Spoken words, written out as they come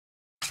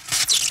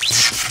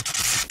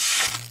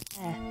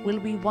Will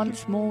we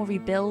once more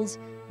rebuild,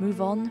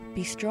 move on,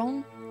 be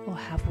strong, or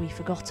have we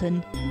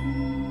forgotten?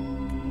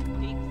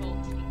 Deep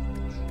thoughts.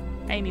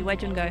 Amy, where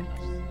do you want to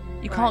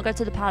go? You can't go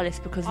to the palace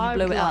because you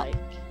blew it up.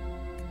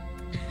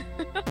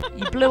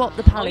 You blew up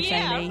the palace,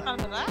 Amy. I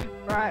remember that.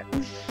 Right.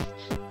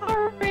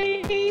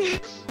 Sorry.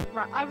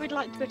 Right, I would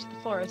like to go to the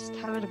forest,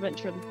 have an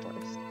adventure in the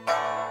forest.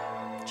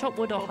 Chop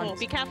wood or Oh, hunt.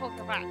 be careful of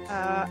the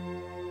rats.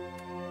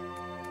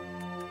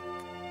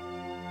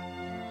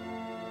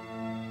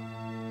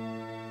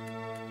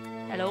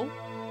 Hello?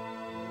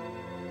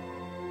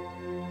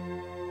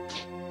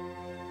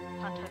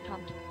 Hunt, hunt,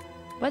 hunt.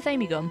 Where's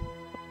Amy gone?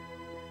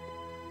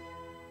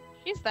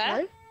 She's there.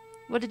 Hello?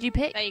 What did you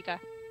pick? There you go.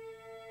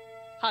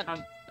 Hunt.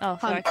 Hunt. Oh,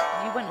 sorry.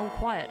 Hunt. You went all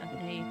quiet. I can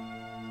hear you.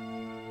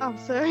 Oh,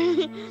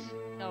 sorry.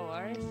 No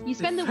worries. You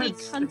spend the week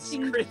Defenseless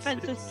hunting critters.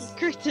 defenseless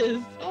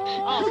critters.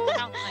 Oh,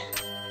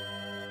 countless.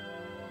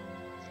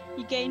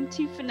 You gain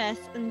 2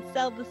 finesse and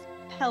sell the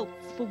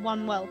pelts for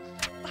 1 wealth.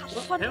 That's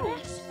What fun. hell?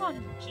 Best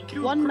fun. She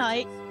killed One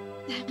critters.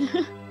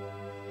 night.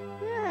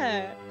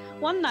 Yeah.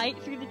 One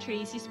night through the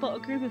trees, you spot a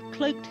group of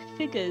cloaked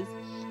figures,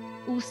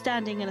 all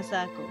standing in a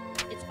circle.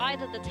 It's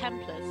either the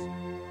Templars.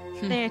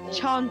 They're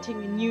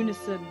chanting in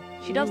unison.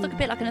 She does look a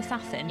bit like an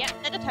assassin. Yeah,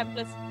 they're the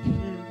Templars.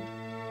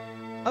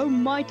 O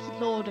mighty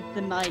lord of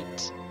the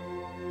night,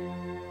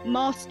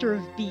 master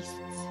of beasts,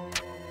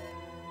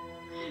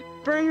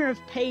 bringer of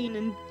pain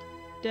and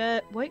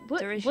wait,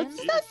 what? Derision? What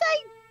does that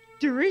say?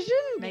 Derision?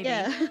 Maybe.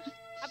 Yeah.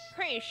 I'm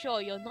pretty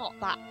sure you're not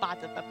that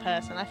bad of a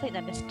person. I think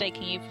they're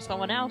mistaking you for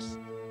someone else.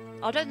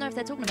 I don't know if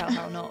they're talking about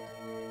her or not.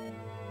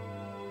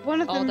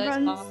 One of Oh, them those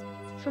runs are-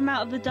 from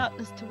out of the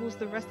darkness towards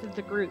the rest of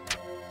the group.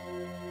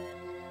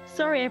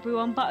 Sorry,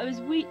 everyone, but I was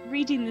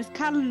reading this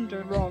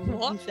calendar wrong.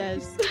 What? He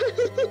says.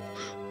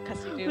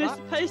 Because you do We're that.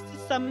 supposed to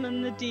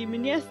summon the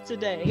demon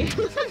yesterday.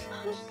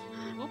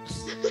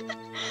 Oops.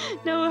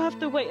 Now we'll have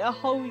to wait a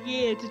whole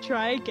year to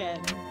try again.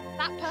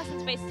 That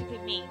person's basically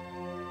me.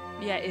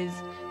 Yeah, it is.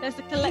 There's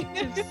a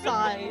collective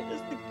sigh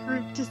as the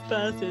group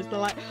disperses. They're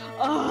like,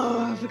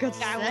 oh, for God's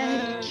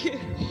sake.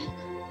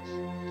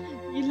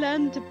 You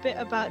learned a bit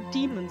about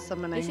demon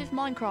summoning. This is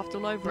Minecraft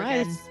all over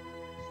again.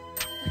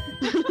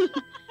 Nice.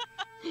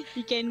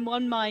 You gain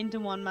 1 mind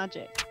and 1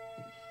 magic.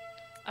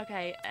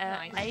 Okay,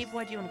 Nice. Abe,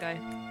 where do you want to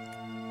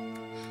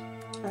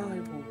go? I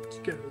want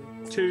to go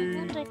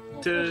to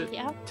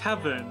the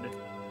tavern.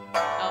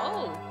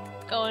 Oh,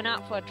 going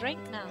out for a drink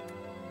now.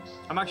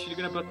 I'm actually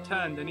gonna buy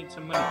turned. I need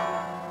some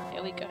money.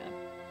 Here we go.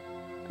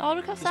 Oh,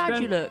 look how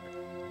sad you look.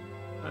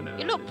 I know.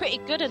 You look pretty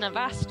good in a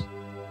vest.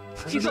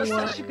 You've got I don't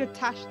know such a good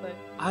tash, though.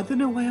 I don't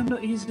know why I'm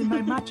not using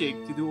my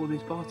magic to do all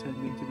this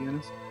bartending. To be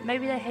honest.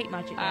 Maybe they hate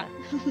magic Ah.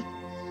 there.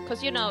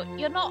 Because you know,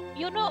 you're not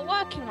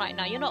working right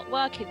now. You're not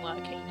working.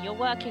 You're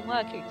working.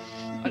 Okay.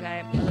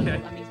 Okay.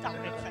 That means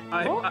That makes sense.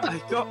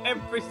 I got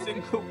every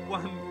single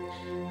one,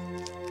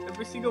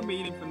 every single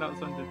meaning from that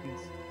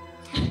sentence.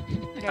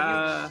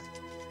 Okay,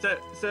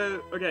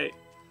 So okay,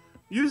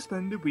 you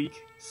spend a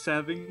week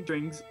serving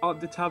drinks at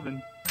the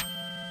tavern.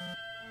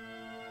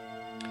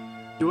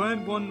 You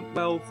earn 1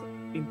 wealth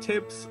in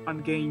tips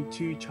and gain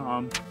 2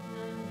 charm.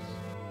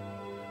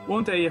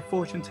 One day, a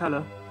fortune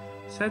teller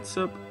sets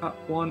up at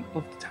one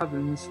of the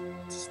tavern's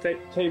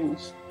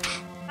tables.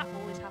 That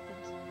always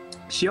happens.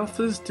 She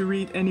offers to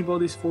read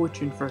anybody's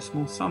fortune for a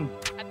small sum.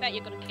 I bet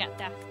you're gonna get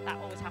death. That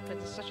always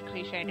happens. It's such a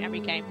cliche in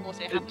every game.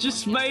 Also, it It happens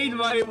just on made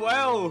my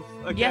wealth.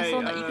 Okay, Yes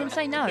or no? You can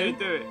say no. Okay,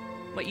 do it.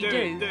 What you do do?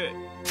 it. Do it.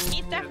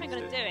 He's definitely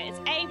gonna do it. It's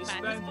Abe, man.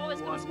 spend He's always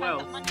gonna 1 spend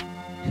wealth. that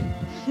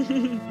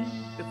money.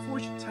 The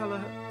fortune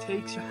teller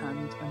takes your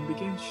hand and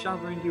begins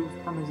showering you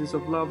with promises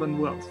of love and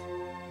wealth.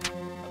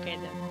 Okay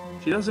then.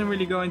 She doesn't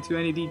really go into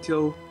any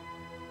detail,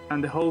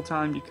 and the whole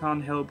time you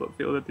can't help but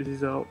feel that this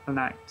is all an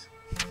act.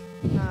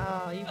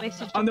 Oh, you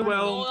wasted your money.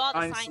 Underwhelmed All the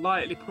and signs.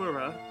 slightly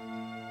poorer,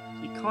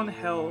 you can't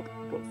help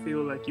but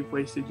feel like you've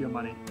wasted your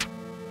money.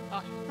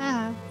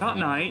 Ah. That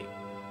night,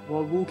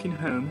 while walking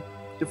home,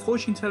 the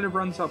fortune teller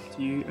runs up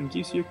to you and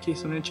gives you a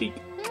kiss on the cheek.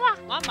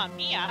 Mamma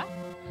mia.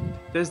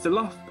 There's the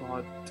laugh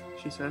part,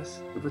 she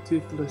says, with a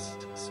toothless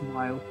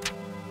smile.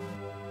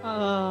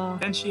 Oh.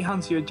 Then she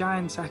hands you a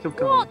giant sack of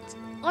gold. What?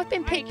 I've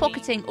been Crikey.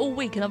 pickpocketing all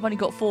week and I've only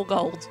got 4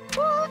 gold.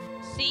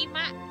 See,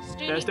 Matt.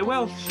 There's the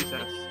wealth, she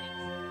says.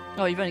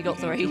 Oh, you've only got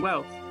You gain 3. the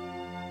wealth.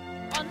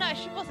 Oh no,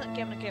 she wasn't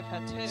gonna give her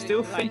 2.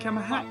 Still like, think I'm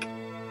a hack?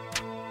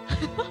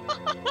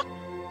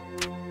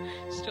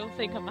 Still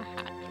think I'm a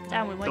hack.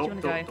 Danwen, where do you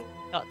want to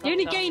go? You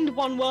only gained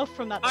 1 wealth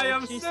from that. I though, am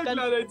 'cause you so spent-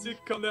 glad I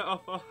took on that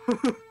offer.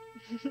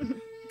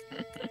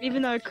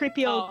 Even though a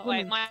creepy old Oh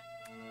wait, woman.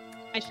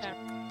 my turn.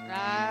 Oh,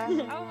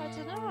 I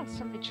don't know.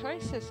 So many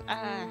choices.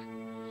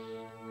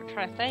 I'm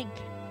trying to think.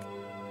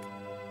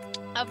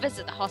 I'll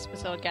visit the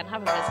hospital again.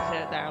 Haven't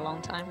visited it there a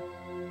long time.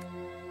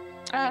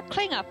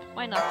 Clean up.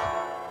 Why not?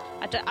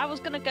 I was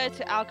gonna go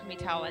to Alchemy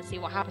Tower and see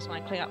what happens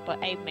when I clean up,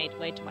 but Abe made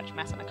way too much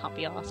mess and I can't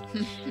be asked.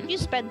 You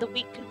spend the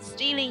week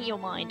steeling your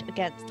mind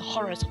against the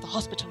horrors of the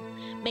hospital,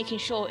 making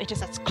sure it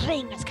is as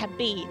clean as can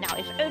be. Now,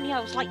 if only I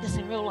was like this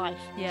in real life.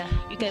 Yeah.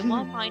 You gain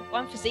one mind,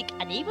 one physique,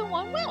 and even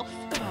one wealth.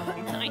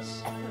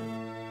 Nice.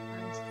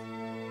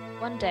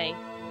 One day,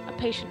 a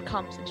patient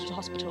comes into the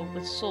hospital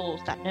with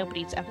sores that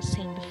nobody's ever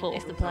seen before.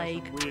 It's the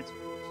plague. Weird.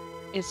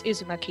 It's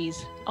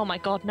Uzumaki's. Oh my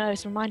god, no,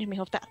 it's reminding me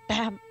of that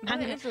damn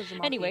manga. It is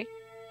Uzumaki. Anyway,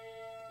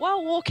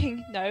 while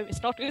walking, no,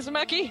 it's not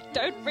Uzumaki.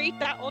 Don't read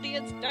that,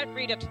 audience. Don't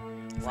read it.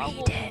 While Read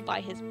walking it.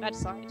 by his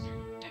bedside,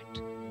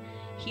 don't.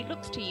 He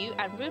looks to you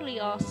and rudely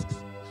asks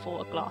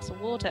for a glass of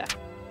water.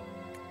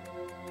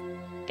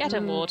 Get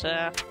him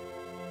water.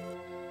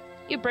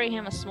 You bring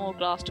him a small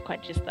glass to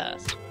quench his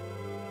thirst.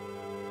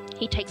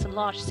 He takes a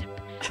large sip,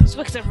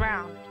 swigs it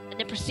around, and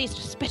then proceeds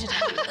to spit it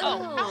at you.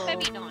 Oh, how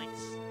very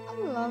nice.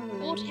 Lovely.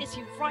 Water hits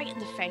you right in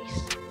the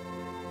face.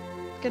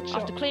 Good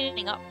shot. After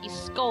cleaning up, you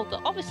scold the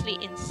obviously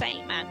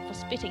insane man for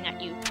spitting at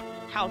you.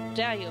 How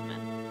dare you, man?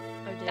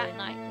 Oh dear. That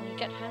night, when you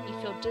get home, you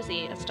feel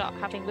dizzy and start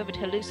having vivid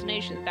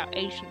hallucinations about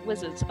ancient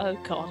wizards. Oh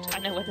god, I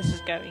know where this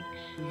is going.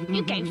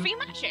 You gain free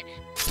magic!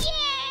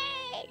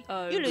 Yay!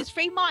 Oh. You lose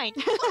free mind!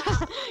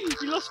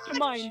 You lost your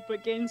mind,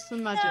 but gained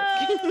some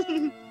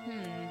magic.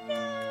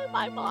 No,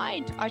 my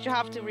mind! I shall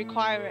have to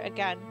require it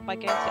again by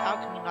going to the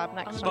alchemy lab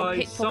next I'll time. By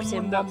pickpocket someone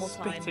him one that more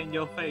spit time. in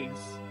your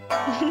face.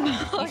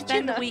 You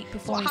spend the week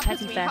performing what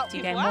happens petty when you help theft,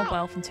 you gain people more out?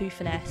 wealth and 2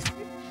 finesse.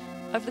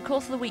 Over the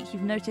course of the week,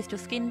 you've noticed your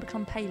skin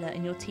become paler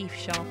and your teeth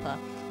sharper.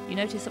 You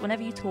notice that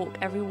whenever you talk,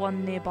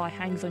 everyone nearby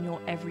hangs on your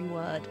every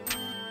word.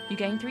 You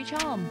gain 3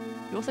 charm.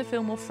 You also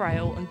feel more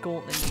frail and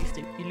gaunt than you used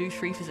to. You lose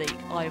 3 physique.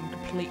 I am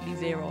completely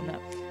 0 on that.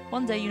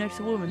 One day you notice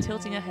a woman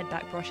tilting her head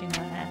back, brushing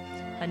her hair,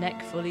 her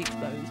neck fully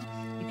exposed.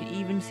 You can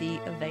even see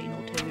a vein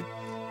or 2.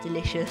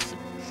 Delicious.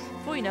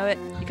 Before you know it,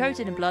 you're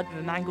coated in blood with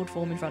a mangled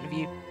form in front of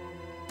you.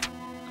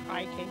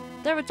 Crikey.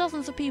 There are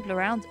dozens of people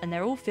around, and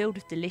they're all filled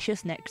with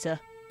delicious nectar.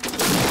 The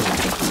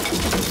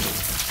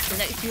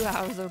next few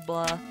hours are a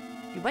blur.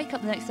 You wake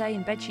up the next day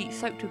in bedsheets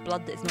soaked with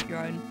blood that is not your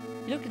own.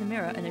 You look in the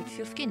mirror and notice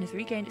your skin has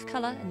regained its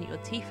colour and that your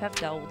teeth have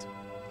dulled.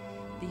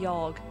 The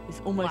Yawhg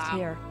is almost Wow.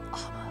 here.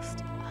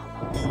 Almost.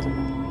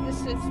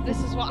 This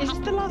is what Is this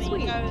happens the last when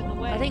you week? go in the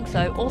way. I think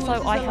so. Also,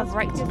 this is I the have last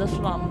wrecked week. the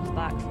slums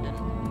by accident.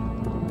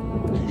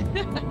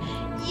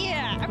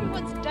 Yeah,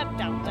 everyone's dead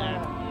down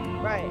there.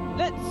 Right,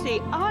 let's see.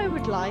 I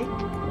would like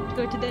to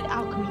go to the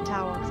alchemy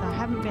tower because I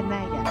haven't been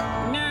there yet.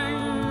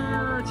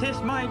 No,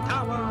 'tis my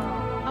tower.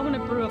 I want to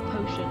brew a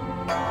potion.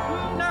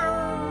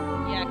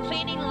 No. Yeah,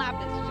 cleaning lab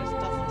just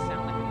doesn't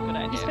sound like a good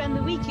You idea. spend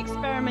the week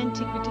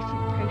experimenting with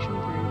different potion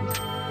brews.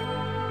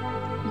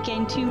 You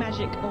gain 2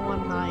 magic or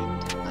 1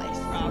 mind. Nice.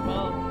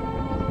 Bravo.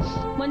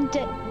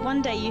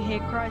 One day you hear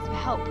cries for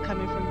help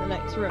coming from the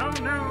next room. Oh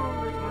no.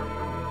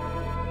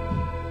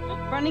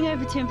 Running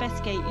over to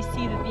investigate, you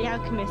see that the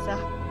alchemists have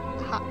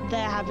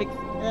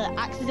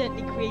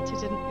accidentally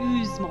created an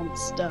ooze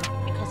monster.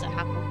 Because it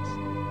happens.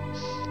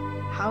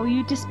 How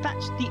you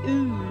dispatch the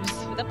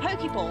ooze? With a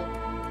Pokeball.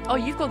 Oh,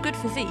 you've got good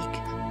physique.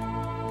 Yeah,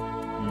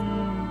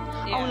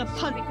 I want to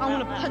speak punch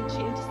about that. it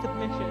into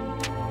submission.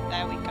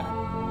 There we go.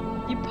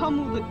 You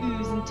pummel the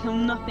ooze until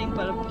nothing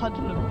but a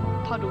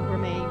puddle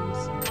remains.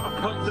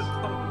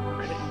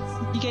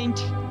 You gain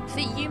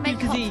See, you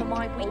make up Physique. for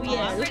my weakness.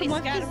 yeah, I'm look really at my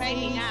scared of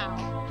Amy physique. now.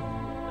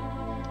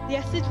 the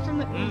acid from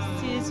the ooze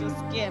sears your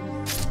skin.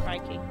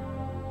 Crikey.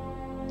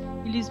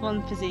 You lose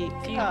 1 physique.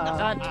 You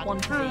Ah. earned 1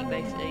 physique,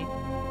 basically.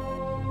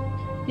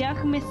 The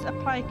alchemists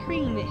apply a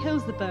cream that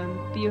heals the burn,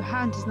 but your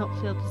hand does not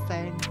feel the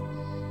same.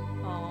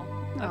 Oh.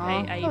 Aw, Okay,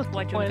 Abe, that's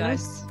why'd you want to go?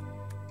 pointless.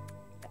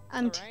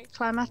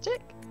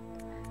 Anticlimactic?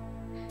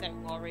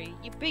 Don't worry.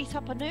 You beat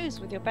up a noose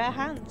with your bare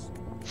hands.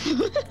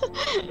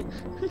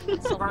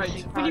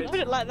 Right, When you right. put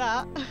it like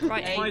that.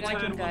 Right, Yeah, Abe, My why'd you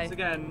turn want to once go?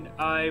 again.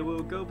 I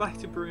will go back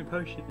to brewing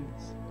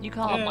potions. You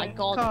Oh can't. my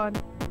god.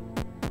 God.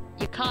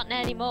 You can't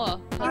anymore.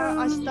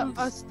 I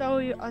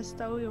stole your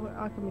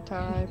alchemy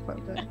tower. I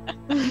fucked it.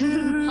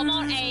 Come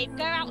on, Abe.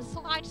 Go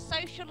outside.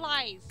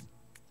 Socialise.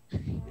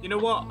 You know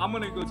what? I'm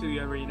gonna go to the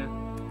arena.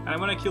 And I'm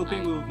gonna kill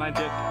people with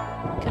magic.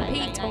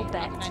 Compete or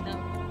bet? I know.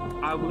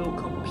 I will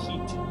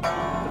compete in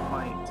the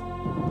fight.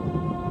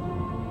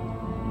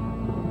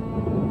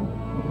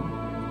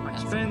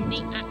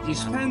 You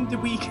spend the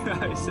week.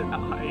 I said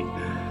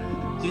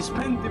You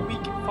spend the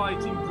week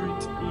fighting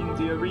brute in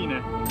the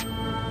arena.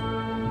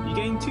 You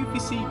gain 2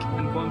 physique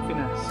and 1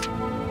 finesse.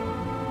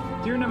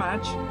 During a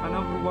match,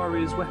 another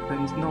warrior's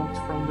weapon is knocked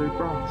from their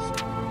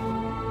grasp.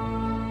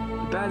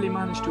 You barely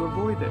manage to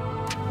avoid it.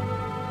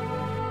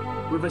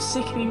 With a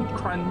sickening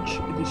crunch,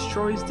 it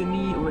destroys the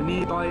knee of a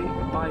nearby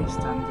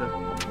bystander.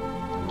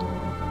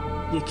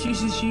 He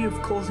accuses you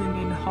of causing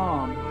him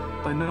harm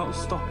by not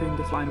stopping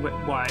the flying whip.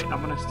 Why?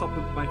 I'm gonna stop it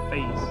with my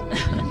face.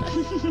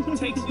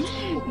 Takes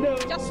you No.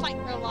 Just like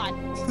real life.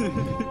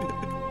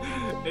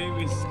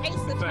 Amy's Ace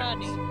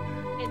Attorney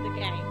facts. in the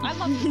game. I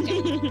love this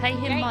game. Pay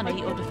him Game, money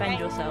like, or defend game,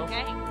 yourself.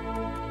 game.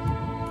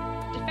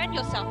 Defend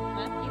yourself,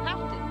 man. You have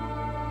to.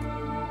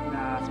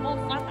 Nah. It's more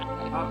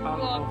You're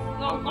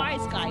a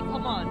wise guy,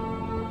 come on.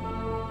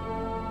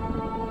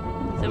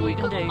 So what are you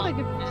going to do?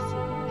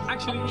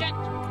 Actually,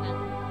 Objection then.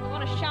 You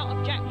want to shout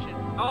objection?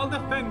 I'll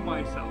defend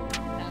myself.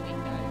 There we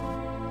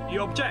go.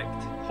 You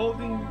object.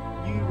 Holding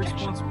you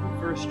responsible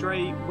for a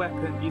stray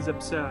weapon is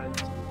absurd.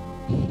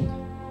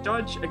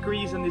 Judge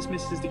agrees and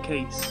dismisses the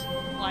case.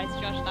 Wise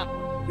judge that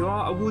one. You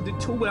are awarded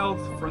 2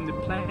 wealth from the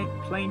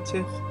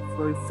plaintiff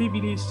for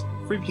frivolous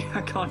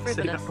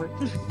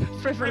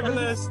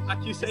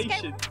accusation.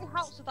 This game really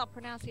helps with our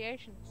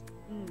pronunciations.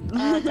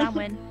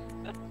 Danwen.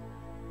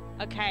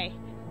 Okay,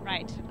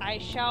 right. I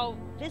shall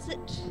visit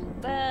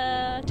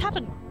the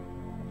tavern.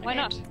 Why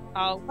Okay. not?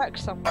 I'll work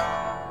somewhere.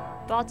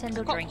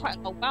 Bartender I've got drink. quite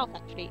a wealth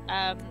actually.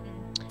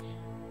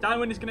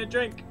 Danwen is gonna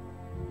drink.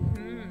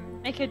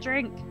 Make a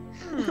drink.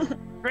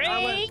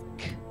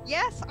 Drink!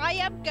 Yes, I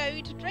am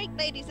going to drink,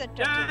 ladies and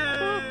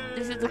gentlemen.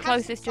 This is the I have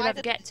closest some you'll ever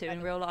cider get to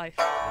in real life.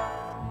 I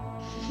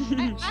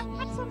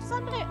had some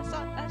cider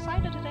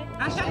today.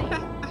 Shut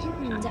up.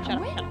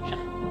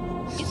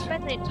 You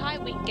spend the entire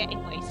week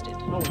getting wasted.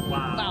 Oh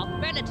wow. Well,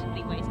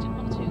 relatively wasted,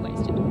 not too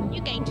wasted.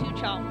 You gain 2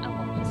 charm and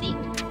 1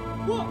 physique.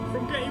 What?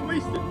 From getting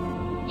wasted?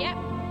 Yep.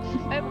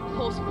 Over the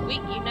course of the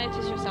week, you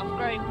notice yourself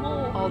growing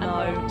more Oh, and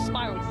no. more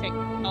spiral shape.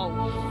 Oh,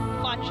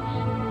 fudge.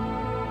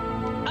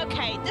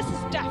 Okay, this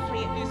is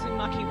definitely a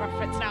Uzumaki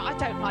reference now. I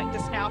don't like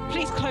this now.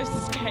 Please close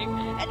this game.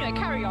 Anyway,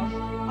 carry on.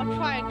 I'll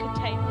try and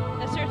contain.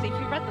 No, seriously, if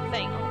you read the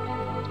thing.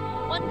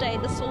 One day,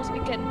 the source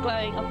began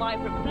glowing a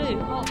vibrant blue.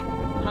 Oh,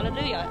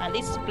 hallelujah. At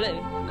least it's blue.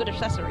 Good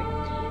accessory.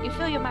 You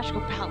feel your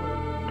magical power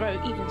grow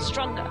even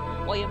stronger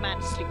while your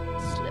man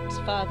slips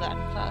further and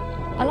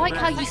further. I like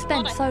how you Thank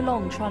spent God so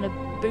long trying to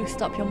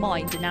boost up your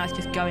mind and now it's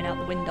just going out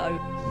the window.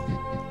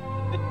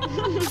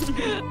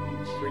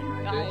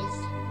 Guys,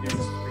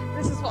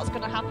 this is what's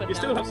going to happen You now.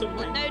 still have some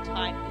In no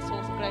time, the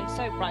source will glow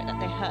so bright that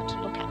they hurt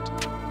to look at.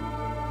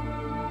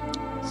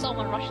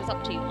 Someone rushes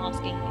up to you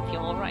asking if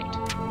you're alright.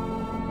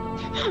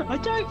 I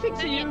don't think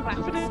so. You're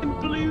covered in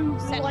blue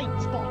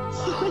light spots.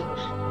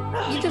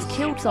 You just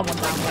killed someone,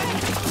 Danwen.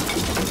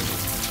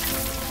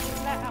 You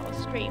let out a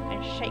scream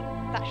and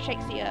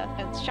shakes the earth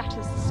and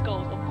shatters the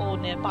skulls of all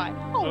nearby.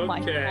 Oh my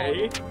god.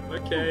 Okay.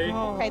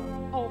 Okay.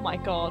 Oh my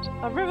god.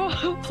 A river.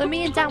 So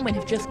me and Danwen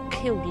have just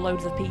killed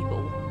loads of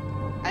people.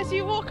 As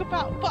you walk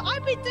about, but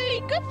I've been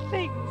doing good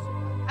things.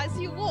 As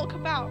you walk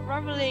about,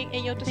 reveling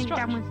in your I think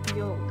destruction, Danwen's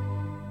Yawhg.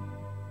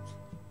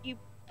 you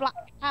black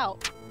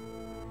out.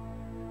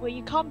 When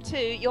you come to,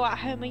 you're at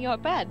home and you're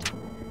at bed.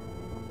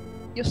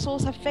 Your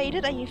sores have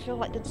faded and you feel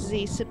like the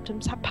disease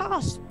symptoms have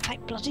passed.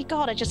 Thank bloody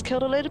god, I just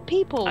killed a load of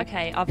people.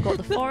 Okay, I've got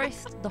the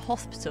forest, the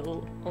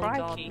hospital, or the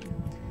Crikey.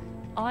 garden.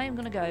 I am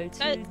going to go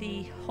to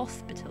the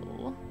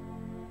hospital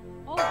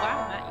Oh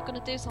wow, Matt, you're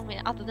gonna do something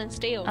other than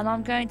steal. and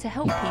I'm going to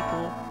help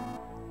people.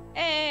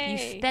 Hey, You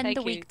spend thank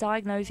the week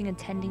diagnosing and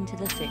tending to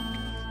the sick.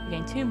 You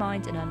gain 2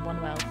 minds and earn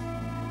 1 wealth.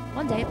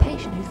 One day, a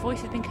patient whose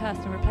voice has been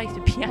cursed and replaced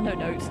with piano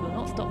notes will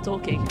not stop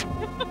talking.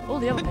 All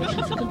the other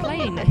patients are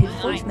complaining that his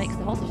voice makes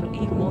the hospital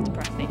even more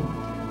depressing.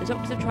 The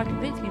doctors have tried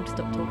convincing him to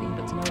stop talking,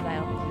 but to no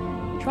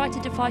avail. Try to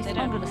device They I'm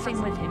don't going to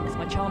sing with him because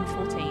my charm is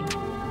 14.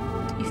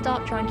 You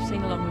start trying to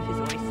sing along with his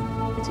voice.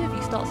 The 2 of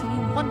you start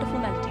singing wonderful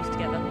melodies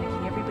together,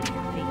 making everybody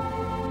happy.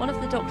 One of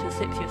the doctors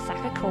slips you a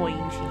sack of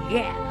coins.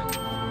 Yeah!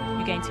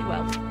 You gain 2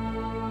 wealth.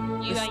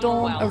 You The gain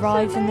storm your wealth.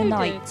 arrives in the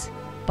Loaded. night.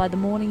 By the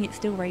morning it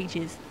still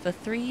rages. For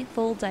 3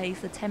 full days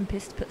the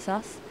tempest puts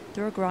us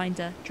through a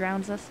grinder,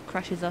 drowns us,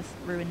 crushes us,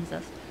 ruins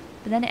us.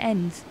 But then it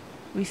ends.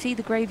 We see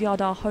the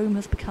graveyard our home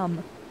has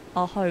become.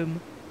 Our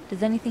home.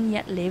 Does anything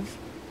yet live?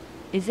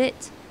 Is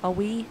it? Are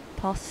we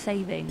past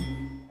saving?